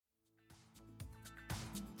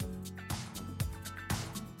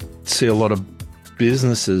see a lot of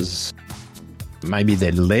businesses, maybe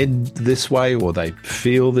they're led this way or they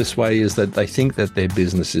feel this way, is that they think that their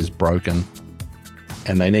business is broken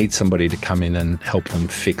and they need somebody to come in and help them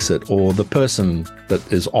fix it. Or the person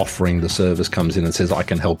that is offering the service comes in and says, I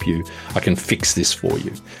can help you, I can fix this for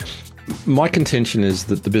you. My contention is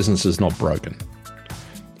that the business is not broken.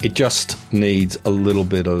 It just needs a little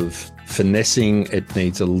bit of finessing. It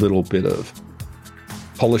needs a little bit of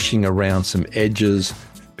polishing around some edges,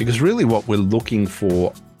 because really what we're looking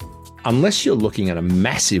for, unless you're looking at a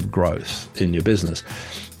massive growth in your business,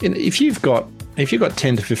 if you've got 10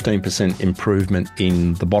 to 15% improvement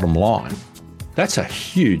in the bottom line, that's a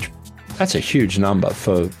huge number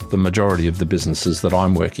for the majority of the businesses that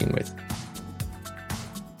I'm working with.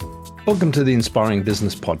 Welcome to the Inspiring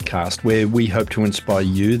Business Podcast, where we hope to inspire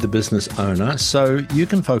you, the business owner, so you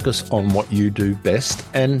can focus on what you do best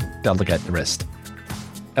and delegate the rest.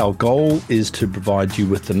 Our goal is to provide you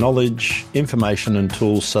with the knowledge, information, and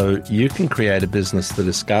tools so you can create a business that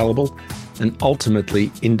is scalable and ultimately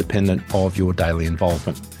independent of your daily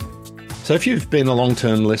involvement. So if you've been a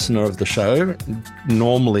long-term listener of the show,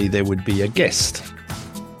 normally there would be a guest,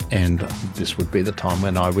 and this would be the time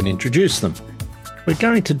when I would introduce them. We're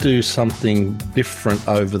going to do something different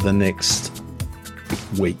over the next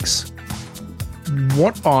weeks.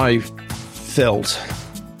 What I felt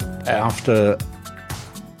after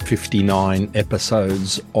 59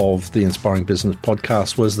 episodes of the Inspiring Business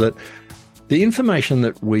Podcast was that the information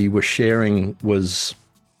that we were sharing was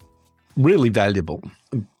really valuable.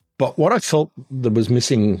 But what I felt that was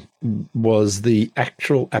missing was the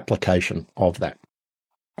actual application of that.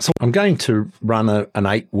 So I'm going to run an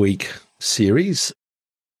 8-week series,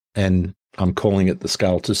 and I'm calling it the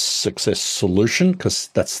Scale to Success Solution, because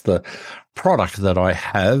that's the product that I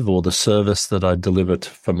have or the service that I deliver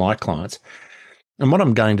for my clients. And what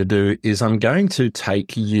I'm going to do is I'm going to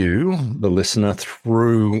take you, the listener,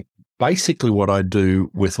 through basically what I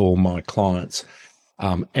do with all my clients,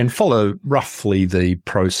 and follow roughly the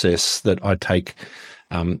process that I take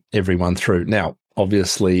everyone through. Now,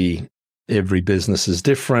 obviously, every business is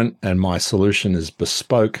different and my solution is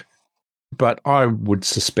bespoke, but I would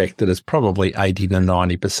suspect that it's probably 80 to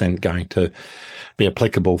 90% going to be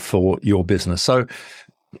applicable for your business. So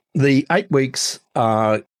the 8 weeks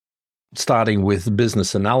are starting with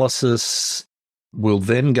business analysis. We'll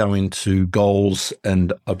then go into goals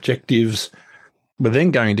and objectives. We're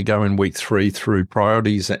then going to go in week 3 through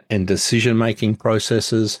priorities and decision-making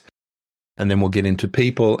processes. And then we'll get into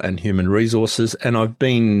people and human resources. And I've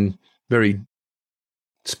been very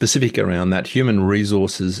specific around that. Human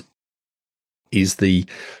resources is the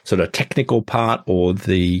sort of technical part or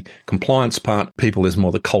the compliance part. People is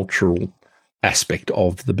more the cultural aspect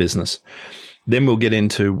of the business. Then we'll get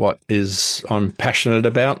into what is I'm passionate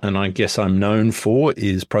about, and I guess I'm known for,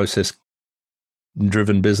 is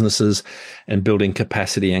process-driven businesses and building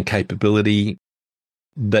capacity and capability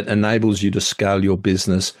that enables you to scale your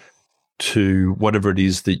business to whatever it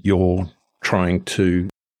is that you're trying to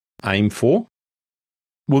aim for.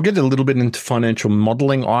 We'll get a little bit into financial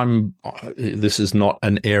modeling. This is not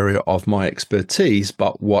an area of my expertise,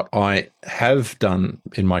 but what I have done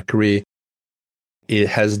in my career,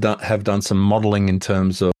 have done some modeling in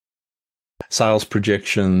terms of sales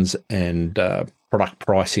projections and product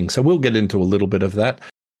pricing. So we'll get into a little bit of that,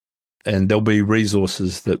 and there'll be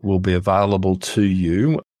resources that will be available to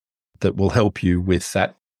you that will help you with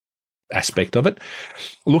that aspect of it.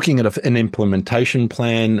 Looking at an implementation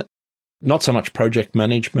plan, not so much project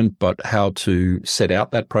management, but how to set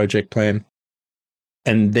out that project plan.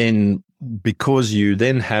 And then because you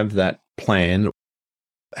then have that plan,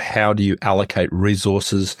 how do you allocate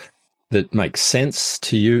resources that make sense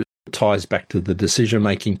to you? It ties back to the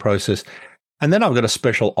decision-making process. And then I've got a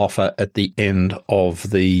special offer at the end of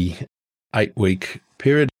the 8-week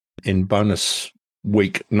period in bonus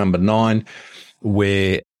week number 9,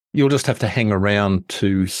 where you'll just have to hang around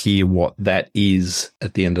to hear what that is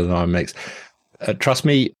at the end of the 9 weeks. Trust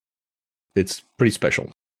me, it's pretty special.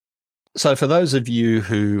 So for those of you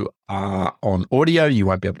who are on audio, you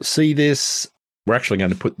won't be able to see this. We're actually going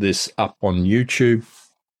to put this up on YouTube.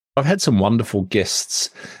 I've had some wonderful guests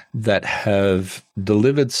that have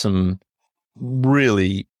delivered some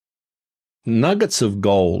really nuggets of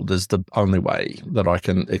gold, is the only way that I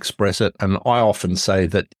can express it. And I often say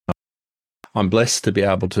that I'm blessed to be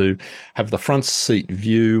able to have the front seat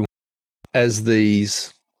view as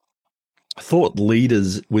these thought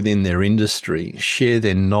leaders within their industry share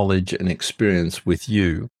their knowledge and experience with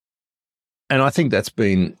you. And I think that's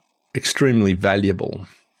been extremely valuable.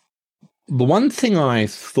 The one thing I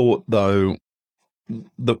thought, though,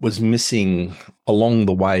 that was missing along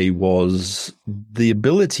the way was the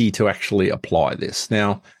ability to actually apply this.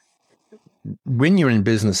 Now, when you're in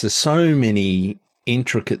business, there's so many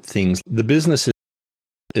intricate things. The business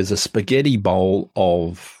is a spaghetti bowl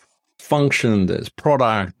of function, there's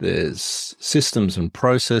product, there's systems and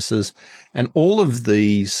processes, and all of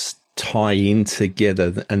these tie in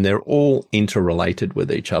together and they're all interrelated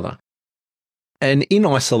with each other. And in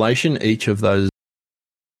isolation, each of those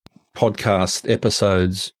podcast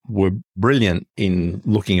episodes were brilliant in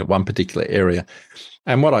looking at one particular area.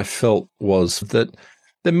 And what I felt was that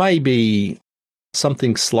there may be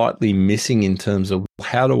something slightly missing in terms of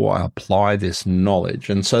how do I apply this knowledge?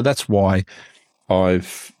 And so that's why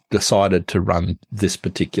I've decided to run this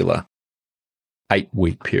particular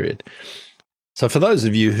 8-week period. So for those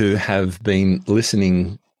of you who have been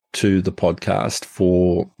listening to the podcast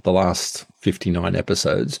for the last 59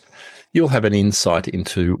 episodes, you'll have an insight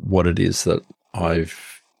into what it is that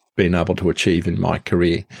I've been able to achieve in my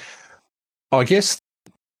career. I guess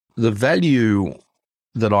the value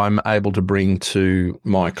that I'm able to bring to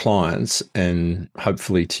my clients and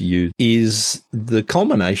hopefully to you is the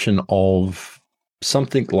culmination of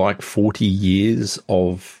something like 40 years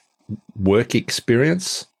of work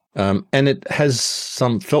experience. And it has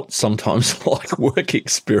felt sometimes like work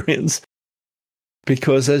experience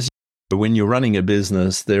because when you're running a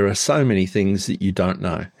business, there are so many things that you don't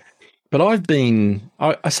know. But I've been,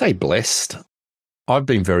 I say blessed. I've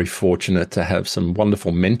been very fortunate to have some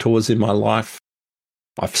wonderful mentors in my life.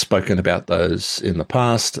 I've spoken about those in the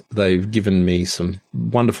past. They've given me some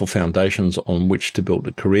wonderful foundations on which to build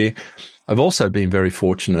a career. I've also been very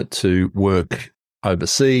fortunate to work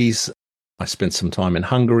overseas. I spent some time in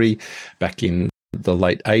Hungary back in the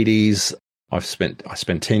late 80s. I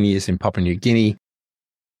spent 10 years in Papua New Guinea.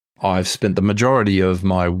 I've spent the majority of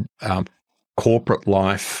my corporate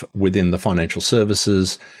life within the financial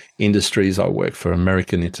services industries. I worked for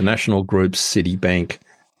American international groups, Citibank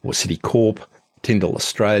or Citicorp, Tyndall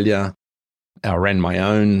Australia. I ran my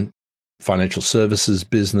own financial services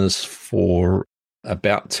business for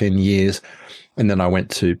about 10 years. And then I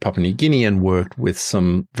went to Papua New Guinea and worked with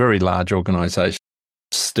some very large organisations,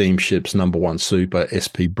 steamships, Number One Super,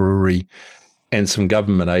 SP Brewery, and some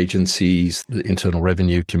government agencies, the Internal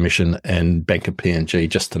Revenue Commission and Bank of PNG,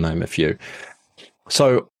 just to name a few.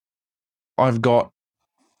 So I've got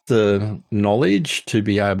the knowledge to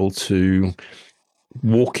be able to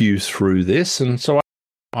walk you through this. And so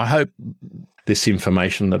I hope this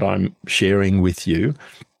information that I'm sharing with you,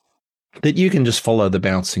 that you can just follow the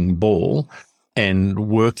bouncing ball and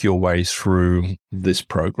work your way through this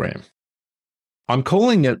program. I'm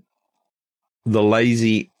calling it the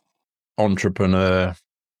Lazy Entrepreneur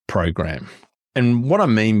Program. And what I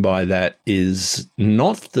mean by that is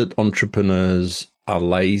not that entrepreneurs are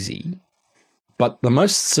lazy, but the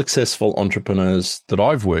most successful entrepreneurs that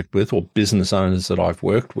I've worked with, or business owners that I've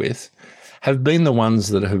worked with, have been the ones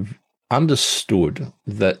that have understood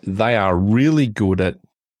that they are really good at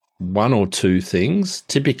one or two things.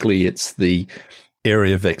 Typically, it's the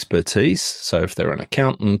area of expertise. So if they're an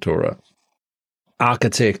accountant or an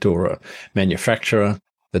architect or a manufacturer,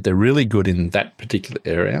 that they're really good in that particular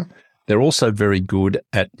area. They're also very good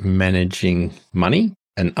at managing money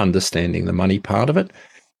and understanding the money part of it.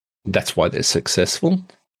 That's why they're successful.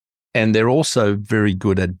 And they're also very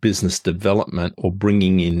good at business development or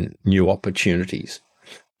bringing in new opportunities.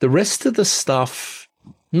 The rest of the stuff,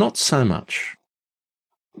 not so much,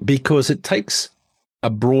 because it takes a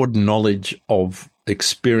broad knowledge of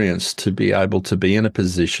experience to be able to be in a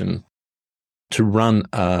position to run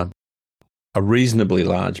a reasonably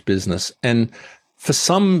large business. And for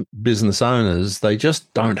some business owners, they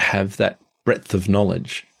just don't have that breadth of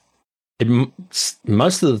knowledge.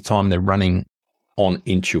 Most of the time, they're running on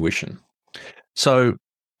intuition. So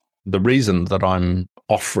the reason that I'm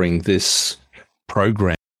offering this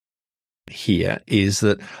program here is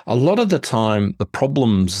that a lot of the time, the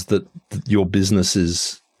problems that your business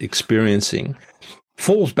is experiencing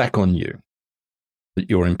falls back on you.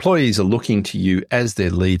 Your employees are looking to you as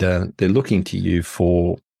their leader. They're looking to you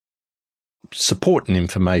for support and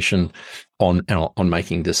information on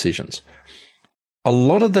making decisions. A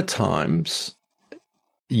lot of the times,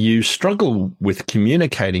 you struggle with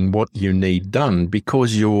communicating what you need done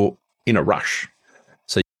because you're in a rush.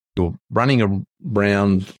 So you're running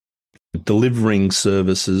around delivering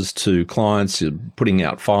services to clients, you're putting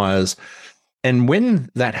out fires. And when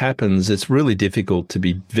that happens, it's really difficult to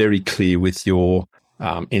be very clear with your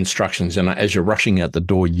instructions. And as you're rushing out the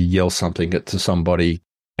door, you yell something to somebody,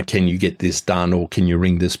 can you get this done? Or can you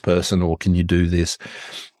ring this person? Or can you do this?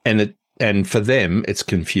 And for them, it's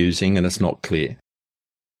confusing and it's not clear.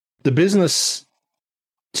 The business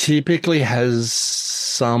typically has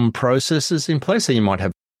some processes in place. So you might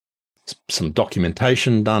have some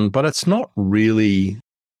documentation done, but it's not really,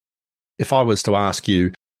 if I was to ask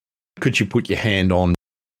you, could you put your hand on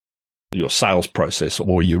your sales process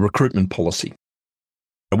or your recruitment policy?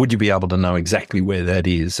 Would you be able to know exactly where that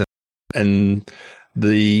is? And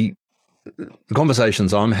the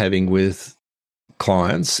conversations I'm having with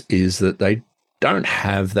clients is that they don't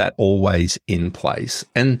have that always in place.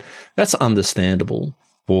 And that's understandable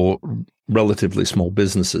for relatively small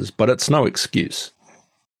businesses, but it's no excuse.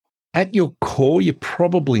 At your core, you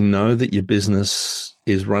probably know that your business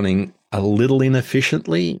is running a little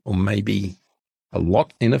inefficiently or maybe a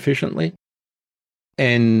lot inefficiently.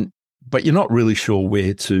 But you're not really sure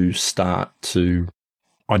where to start to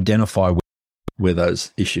identify where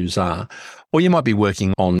those issues are. Or you might be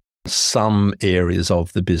working on some areas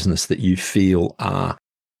of the business that you feel are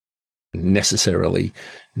necessarily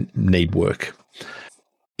need work.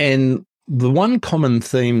 And the one common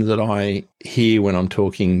theme that I hear when I'm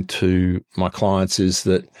talking to my clients is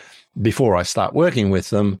that before I start working with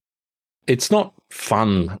them, it's not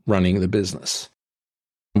fun running the business.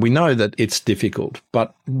 We know that it's difficult,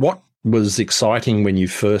 but what was exciting when you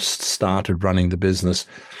first started running the business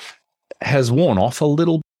has worn off a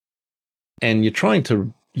little, and you're trying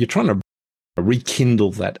to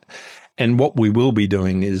rekindle that. And what we will be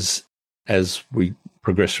doing is, as we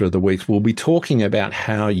progress through the weeks, we'll be talking about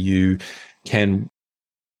how you can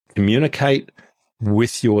communicate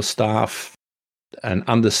with your staff and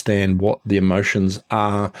understand what the emotions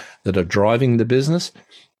are that are driving the business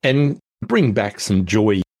and bring back some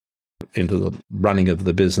joy into the running of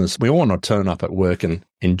the business. We all want to turn up at work and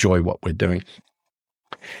enjoy what we're doing.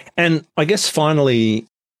 And I guess finally,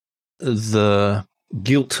 the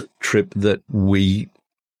guilt trip that we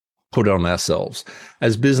put on ourselves.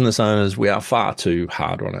 As business owners, we are far too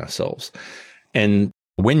hard on ourselves. And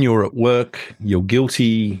when you're at work, you're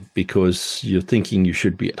guilty because you're thinking you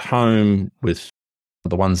should be at home with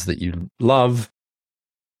the ones that you love.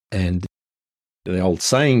 And the old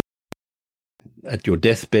saying, at your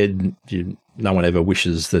deathbed, no one ever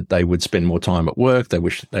wishes that they would spend more time at work. They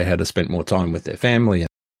wish they had spent more time with their family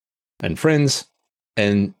and friends.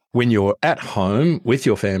 And when you're at home with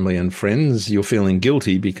your family and friends, you're feeling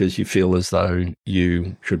guilty because you feel as though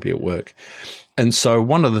you should be at work. And so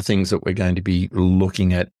one of the things that we're going to be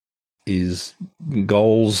looking at is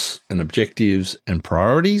goals and objectives and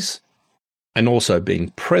priorities, and also being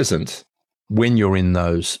present when you're in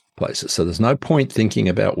those places. So there's no point thinking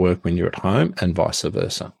about work when you're at home and vice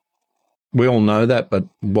versa. We all know that, but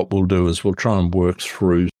what we'll do is we'll try and work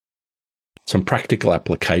through some practical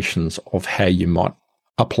applications of how you might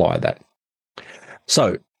apply that.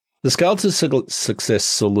 So the Scale to Success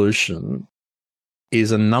solution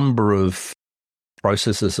is a number of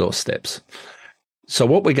processes or steps. So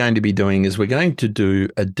what we're going to be doing is we're going to do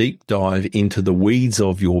a deep dive into the weeds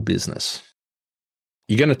of your business.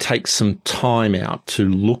 You're going to take some time out to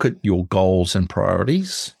look at your goals and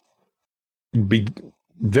priorities, be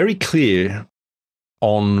very clear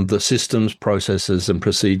on the systems, processes, and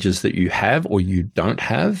procedures that you have or you don't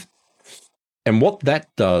have. And what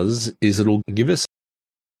that does is it'll give us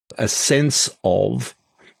a sense of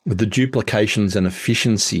the duplications and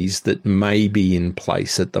efficiencies that may be in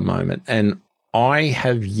place at the moment. And I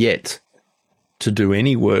have yet to do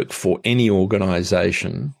any work for any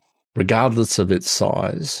organization, regardless of its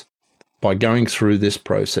size, by going through this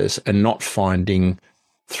process and not finding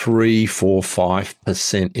 3, 4,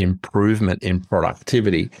 5% improvement in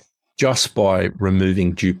productivity just by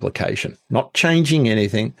removing duplication, not changing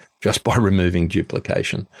anything, just by removing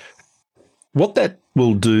duplication. What that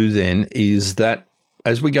will do then is that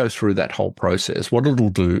as we go through that whole process, what it'll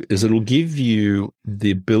do is it'll give you the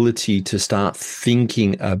ability to start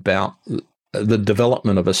thinking about the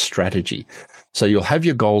development of a strategy. So you'll have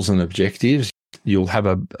your goals and objectives. You'll have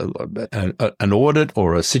an audit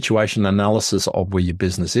or a situation analysis of where your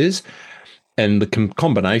business is. And the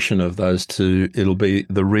combination of those two, it'll be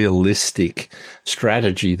the realistic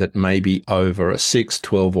strategy that may be over a 6,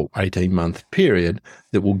 12, or 18-month period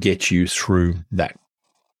that will get you through that.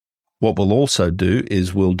 What we'll also do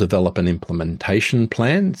is we'll develop an implementation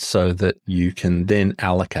plan so that you can then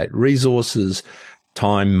allocate resources,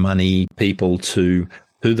 time, money, people to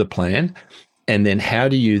the plan. And then how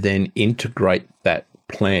do you then integrate that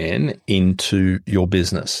plan into your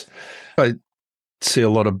business? I see a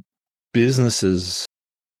lot of businesses,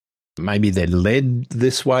 maybe they're led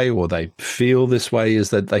this way or they feel this way, is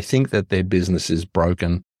that they think that their business is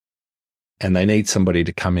broken and they need somebody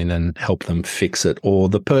to come in and help them fix it. Or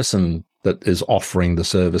the person that is offering the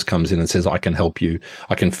service comes in and says, I can help you,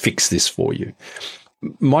 I can fix this for you.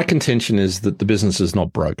 My contention is that the business is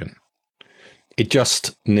not broken. It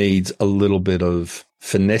just needs a little bit of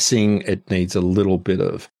finessing. It needs a little bit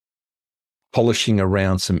of polishing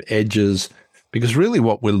around some edges, because really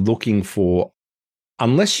what we're looking for,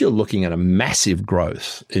 unless you're looking at a massive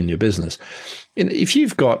growth in your business, if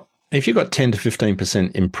you've got 10 to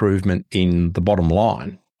 15% improvement in the bottom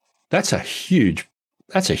line, that's a huge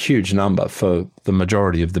number for the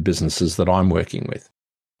majority of the businesses that I'm working with.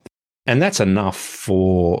 And that's enough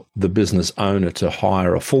for the business owner to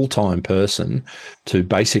hire a full-time person to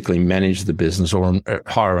basically manage the business, or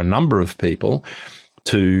hire a number of people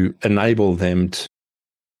to enable them to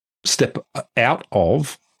step out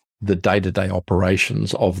of the day-to-day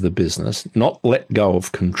operations of the business, not let go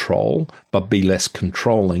of control, but be less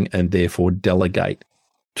controlling and therefore delegate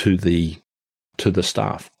to the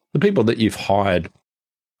staff. The people that you've hired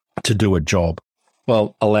to do a job,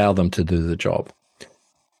 well, allow them to do the job.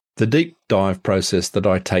 The deep dive process that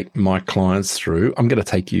I take my clients through, I'm going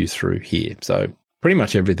to take you through here. So pretty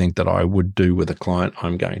much everything that I would do with a client,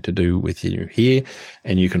 I'm going to do with you here,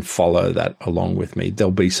 and you can follow that along with me.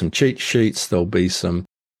 There'll be some cheat sheets. There'll be some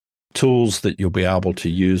tools that you'll be able to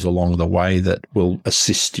use along the way that will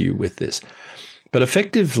assist you with this. But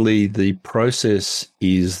effectively, the process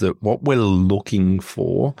is that what we're looking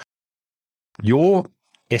for, your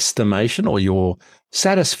estimation or your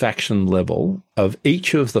satisfaction level of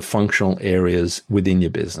each of the functional areas within your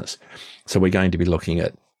business. So we're going to be looking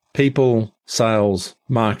at people, sales,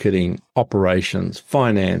 marketing, operations,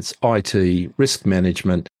 finance, IT, risk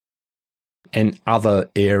management, and other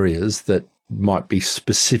areas that might be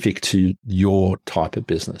specific to your type of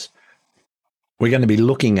business. We're going to be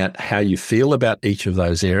looking at how you feel about each of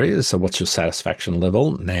those areas. So what's your satisfaction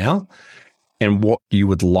level now, and what you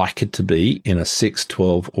would like it to be in a 6,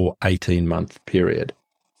 12, or 18-month period.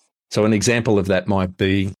 So an example of that might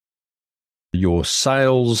be your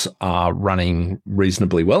sales are running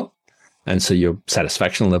reasonably well, and so your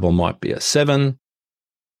satisfaction level might be a 7,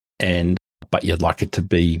 but you'd like it to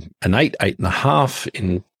be an 8, 8.5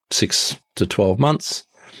 in 6 to 12 months.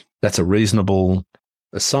 That's a reasonable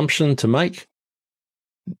assumption to make.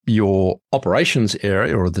 Your operations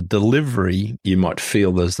area or the delivery, you might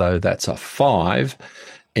feel as though that's a 5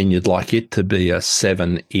 and you'd like it to be a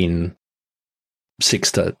 7 in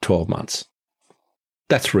 6 to 12 months.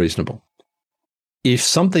 That's reasonable. If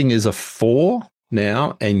something is a 4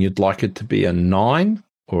 now and you'd like it to be a 9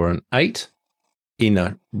 or an 8 in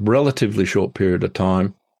a relatively short period of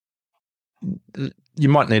time, you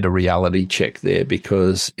might need a reality check there,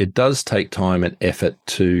 because it does take time and effort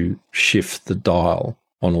to shift the dial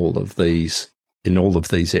on all of these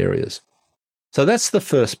areas. So that's the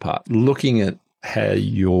first part, looking at how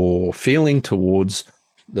you're feeling towards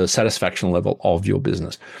the satisfaction level of your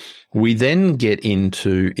business. We then get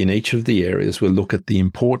into, in each of the areas, we'll look at the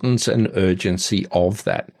importance and urgency of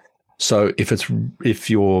that. So if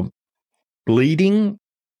you're bleeding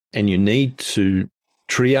and you need to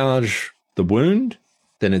triage the wound,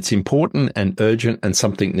 then it's important and urgent, and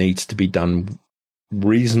something needs to be done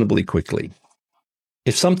reasonably quickly.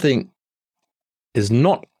 If something is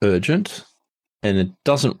not urgent and it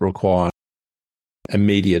doesn't require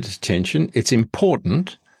immediate attention, it's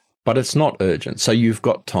important, but it's not urgent. So you've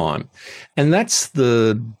got time. And that's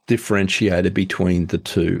the differentiator between the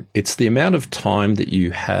two. It's the amount of time that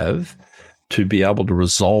you have to be able to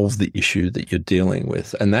resolve the issue that you're dealing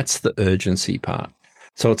with. And that's the urgency part.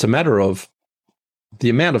 So it's a matter of the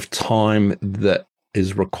amount of time that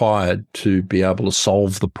is required to be able to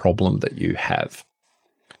solve the problem that you have.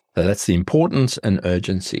 So that's the importance and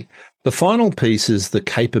urgency. The final piece is the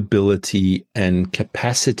capability and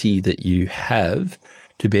capacity that you have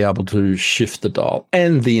to be able to shift the dial,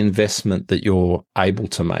 and the investment that you're able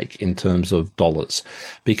to make in terms of dollars,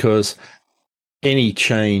 because any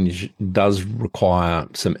change does require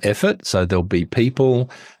some effort. So there'll be people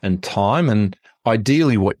and time, and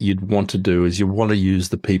ideally what you'd want to do is you want to use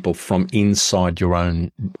the people from inside your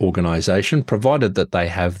own organization, provided that they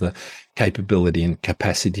have the capability and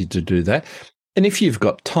capacity to do that. And if you've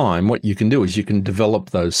got time, what you can do is you can develop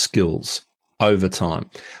those skills over time.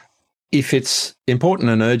 If it's important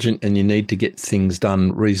and urgent and you need to get things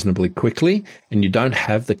done reasonably quickly and you don't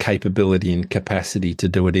have the capability and capacity to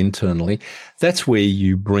do it internally, that's where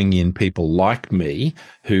you bring in people like me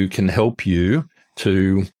who can help you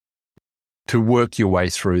to work your way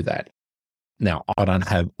through that. Now, I don't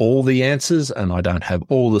have all the answers and I don't have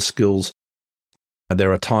all the skills.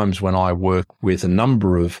 There are times when I work with a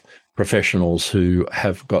number of professionals who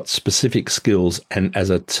have got specific skills, and as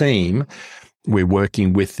a team, we're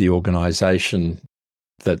working with the organization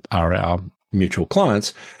that are our mutual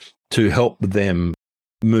clients to help them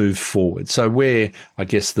move forward. So we're, I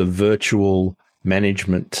guess, the virtual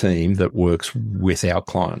management team that works with our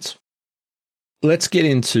clients. Let's get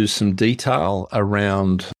into some detail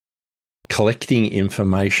around collecting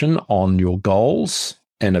information on your goals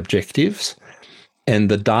and objectives and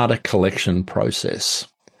the data collection process.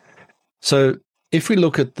 So if we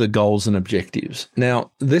look at the goals and objectives,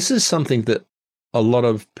 now this is something that a lot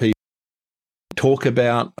of people talk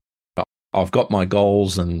about. I've got my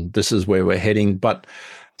goals and this is where we're heading, but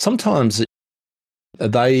sometimes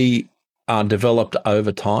they are developed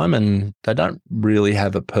over time and they don't really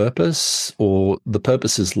have a purpose, or the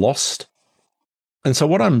purpose is lost. And so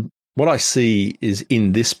what I see is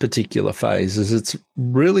in this particular phase is it's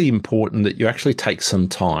really important that you actually take some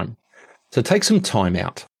time. So take some time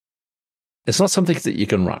out. It's not something that you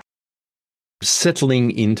can rush.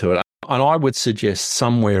 Settling into it. And I would suggest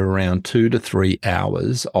somewhere around 2 to 3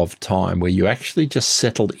 hours of time where you actually just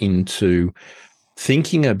settled into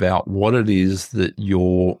thinking about what it is that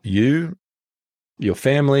your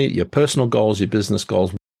family, your personal goals, your business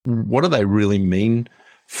goals, what do they really mean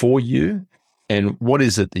for you? And what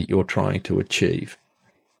is it that you're trying to achieve?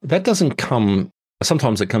 That doesn't come,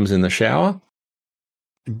 sometimes it comes in the shower,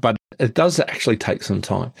 but it does actually take some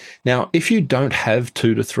time. Now, if you don't have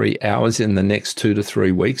 2 to 3 hours in the next 2 to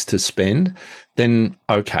 3 weeks to spend, then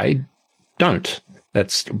okay, don't.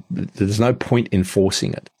 There's no point in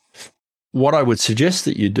forcing it. What I would suggest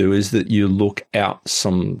that you do is that you look out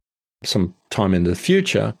some time in the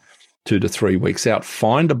future, 2 to 3 weeks out,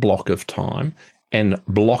 find a block of time and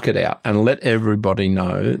block it out and let everybody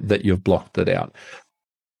know that you've blocked it out.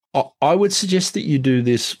 I would suggest that you do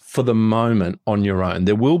this for the moment on your own.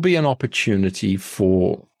 There will be an opportunity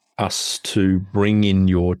for us to bring in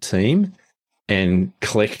your team and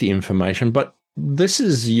collect the information, but this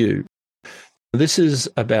is you. This is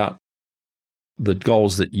about the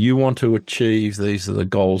goals that you want to achieve. These are the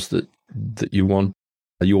goals that you want,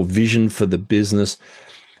 your vision for the business.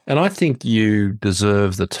 And I think you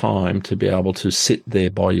deserve the time to be able to sit there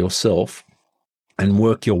by yourself and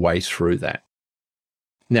work your way through that.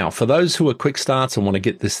 Now, for those who are quick starts and want to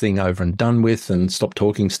get this thing over and done with and stop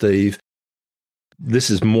talking, Steve, this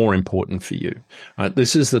is more important for you.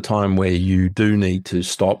 This is the time where you do need to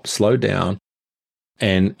stop, slow down,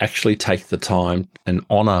 and actually take the time and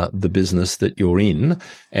honor the business that you're in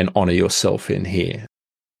and honor yourself in here.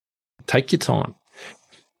 Take your time,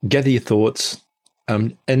 gather your thoughts,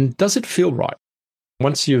 and does it feel right?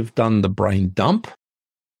 Once you've done the brain dump,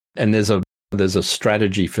 and there's a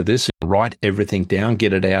strategy for this, write everything down,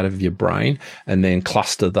 get it out of your brain, and then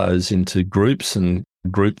cluster those into groups and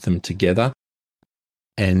group them together,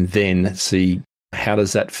 and then see how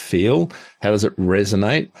does that feel? How does it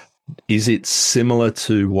resonate? Is it similar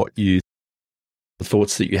to the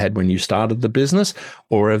thoughts that you had when you started the business,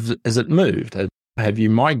 or has it moved? Have you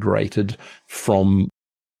migrated from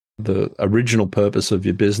the original purpose of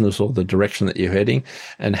your business or the direction that you're heading?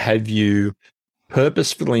 And have you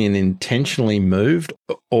purposefully and intentionally moved,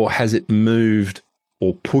 or has it moved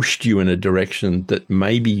or pushed you in a direction that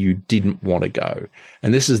maybe you didn't want to go?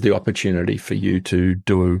 And this is the opportunity for you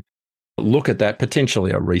to look at that,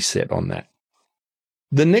 potentially a reset on that.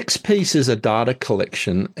 The next piece is a data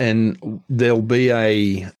collection, and there'll be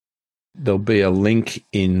a link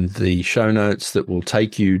in the show notes that will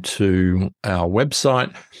take you to our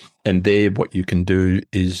website. And there, what you can do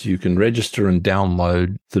is you can register and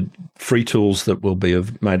download the free tools that will be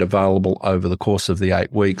made available over the course of the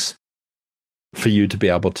 8 weeks for you to be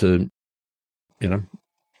able to,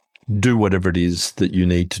 do whatever it is that you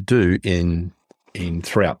need to do in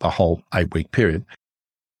throughout the whole 8-week period.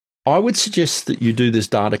 I would suggest that you do this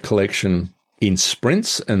data collection in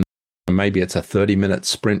sprints, and maybe it's a 30-minute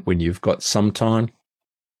sprint when you've got some time,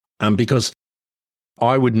 because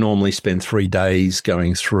I would normally spend 3 days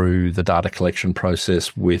going through the data collection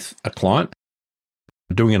process with a client.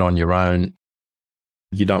 Doing it on your own,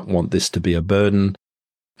 you don't want this to be a burden.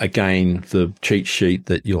 Again, the cheat sheet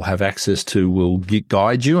that you'll have access to will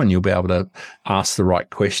guide you, and you'll be able to ask the right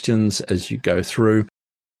questions as you go through.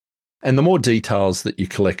 And the more details that you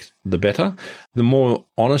collect, the better. The more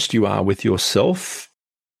honest you are with yourself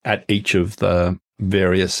at each of the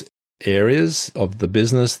various areas of the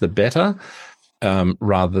business, the better.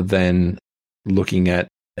 Rather than looking at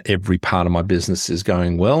every part of my business is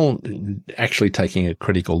going well, actually taking a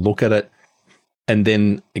critical look at it. And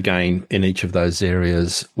then again, in each of those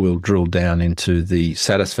areas, we'll drill down into the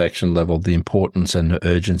satisfaction level, the importance and the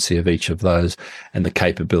urgency of each of those, and the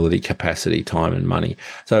capability, capacity, time, and money.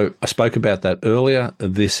 So I spoke about that earlier.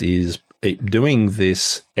 This is doing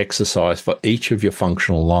this exercise for each of your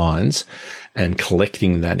functional lines and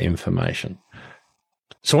collecting that information.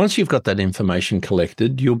 So once you've got that information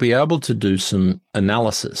collected, you'll be able to do some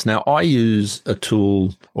analysis. Now, I use a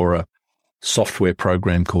tool or a software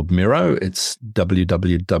program called Miro. It's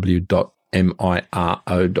www.miro.com.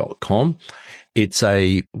 It's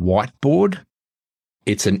a whiteboard.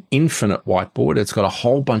 It's an infinite whiteboard. It's got a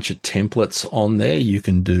whole bunch of templates on there. You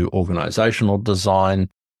can do organizational design.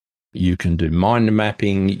 You can do mind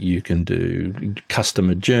mapping. You can do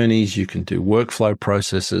customer journeys. You can do workflow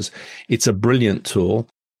processes. It's a brilliant tool.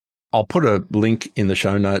 I'll put a link in the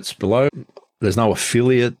show notes below. There's no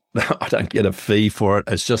affiliate. I don't get a fee for it.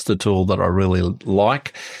 It's just a tool that I really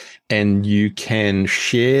like. And you can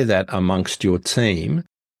share that amongst your team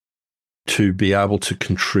to be able to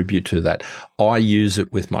contribute to that. I use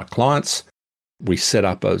it with my clients. We set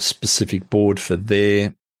up a specific board for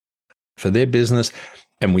their business,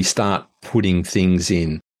 and we start putting things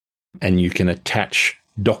in, and you can attach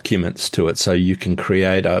documents to it. So you can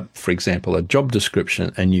create for example, a job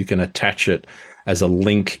description, and you can attach it as a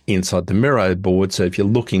link inside the Miro board. So if you're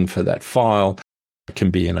looking for that file, it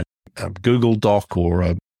can be in a Google Doc,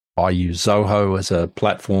 or I use Zoho as a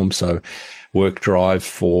platform. So WorkDrive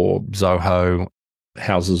for Zoho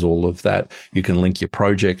houses all of that. You can link your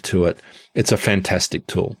project to it. It's a fantastic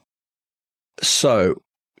tool. So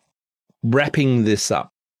wrapping this up,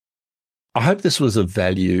 I hope this was of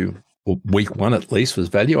value, or week one at least was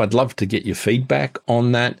value. I'd love to get your feedback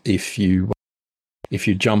on that. If you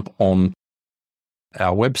jump on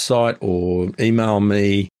our website or email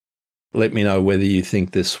me, let me know whether you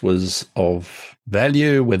think this was of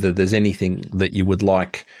value, whether there's anything that you would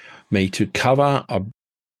like me to cover.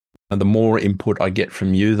 The more input I get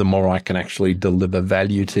from you, the more I can actually deliver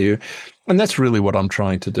value to you. And that's really what I'm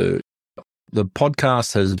trying to do. The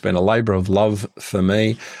podcast has been a labor of love for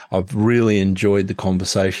me. I've really enjoyed the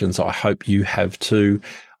conversations. I hope you have too.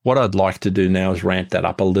 What I'd like to do now is ramp that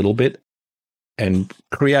up a little bit and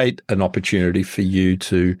create an opportunity for you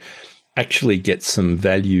to actually get some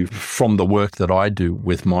value from the work that I do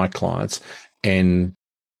with my clients and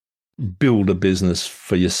build a business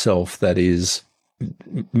for yourself that is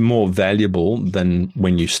more valuable than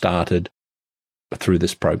when you started through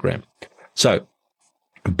this program. So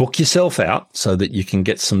book yourself out so that you can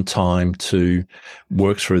get some time to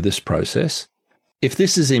work through this process. If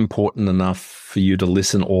this is important enough for you to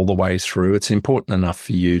listen all the way through, it's important enough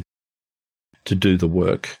for you to do the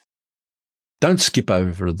work. Don't skip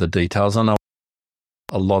over the details. I know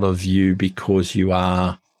a lot of you, because you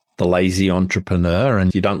are the lazy entrepreneur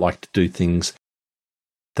and you don't like to do things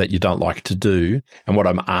that you don't like to do. And what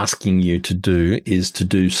I'm asking you to do is to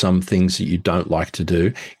do some things that you don't like to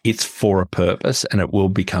do. It's for a purpose, and it will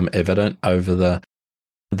become evident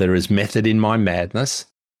there is method in my madness.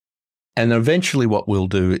 And eventually what we'll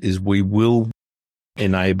do is we will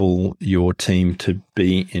enable your team to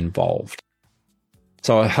be involved.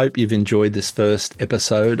 So I hope you've enjoyed this first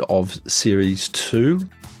episode of Series 2,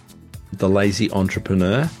 The Lazy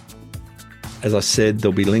Entrepreneur. As I said,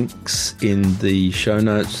 there'll be links in the show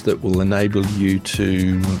notes that will enable you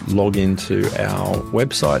to log into our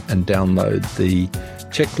website and download the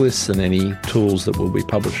checklists and any tools that we'll be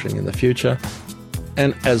publishing in the future.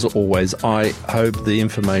 And as always, I hope the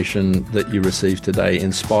information that you receive today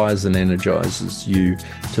inspires and energizes you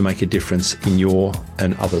to make a difference in your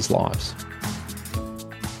and others' lives.